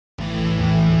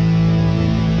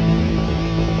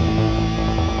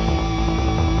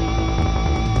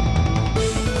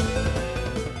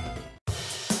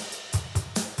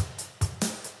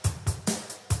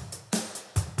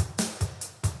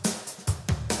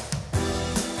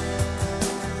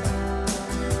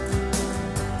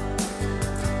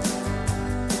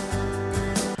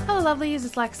Hello lovelies,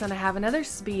 it's Lex and I have another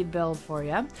speed build for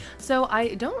you. So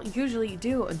I don't usually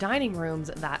do dining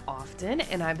rooms that often,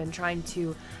 and I've been trying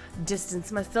to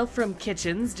distance myself from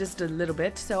kitchens just a little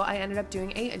bit, so I ended up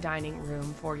doing a dining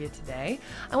room for you today.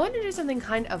 I wanted to do something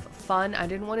kind of fun. I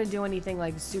didn't want to do anything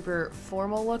like super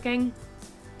formal looking.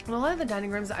 And a lot of the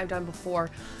dining rooms that I've done before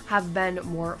have been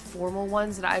more formal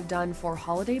ones that I've done for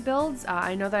holiday builds.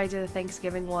 I know that I did a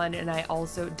Thanksgiving one, and I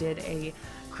also did a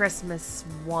Christmas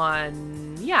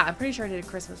one. Yeah, I'm pretty sure I did a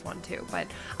Christmas one too, but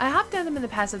I have done them in the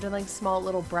past. I've done like small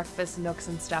little breakfast nooks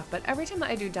and stuff, but every time that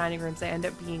I do dining rooms, they end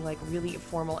up being like really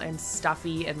formal and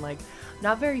stuffy and like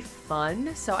not very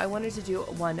fun. So I wanted to do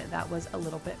one that was a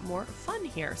little bit more fun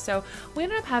here. So we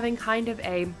ended up having kind of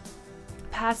a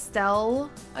pastel,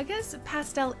 I guess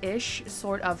pastel-ish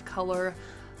sort of color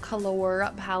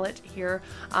palette here.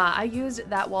 I used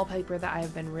that wallpaper that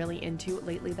I've been really into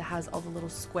lately that has all the little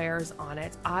squares on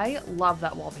it. I love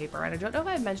that wallpaper, and I don't know if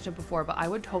I've mentioned it before, but I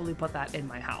would totally put that in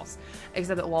my house,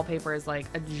 except that wallpaper is like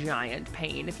a giant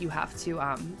pain if you have to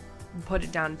put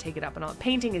it down and take it up and all.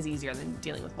 Painting is easier than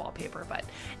dealing with wallpaper, but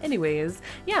anyways,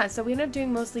 yeah, so we ended up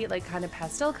doing mostly like kind of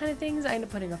pastel kind of things. I ended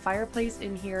up putting a fireplace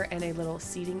in here and a little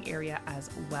seating area as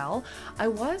well. I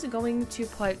was going to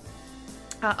put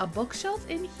a bookshelf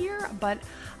in here, but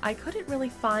I couldn't really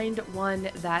find one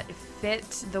that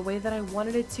fit the way that I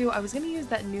wanted it to. I was going to use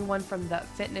that new one from the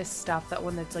fitness stuff, that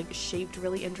one that's like shaped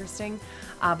really interesting,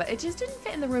 but it just didn't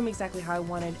fit in the room exactly how I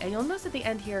wanted. And you'll notice at the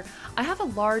end here, I have a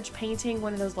large painting,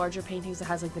 one of those larger paintings that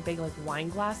has like the big like wine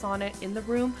glass on it in the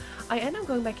room. I ended up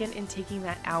going back in and taking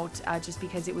that out just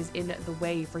because it was in the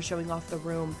way for showing off the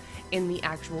room in the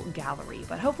actual gallery.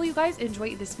 But hopefully you guys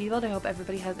enjoyed this video. I hope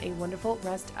everybody has a wonderful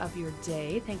rest of your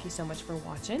day. Thank you so much for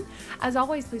watching. As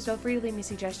always, please feel free to leave me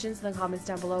suggestions in the comments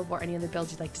down below for any other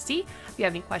builds you'd like to see. If you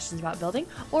have any questions about building,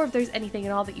 or if there's anything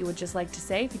at all that you would just like to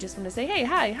say, if you just want to say, hey,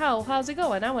 hi, how's it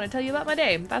going? I want to tell you about my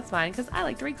day. That's fine, because I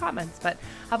like to read comments. But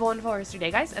have a wonderful rest of your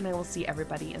day, guys, and I will see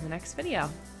everybody in the next video.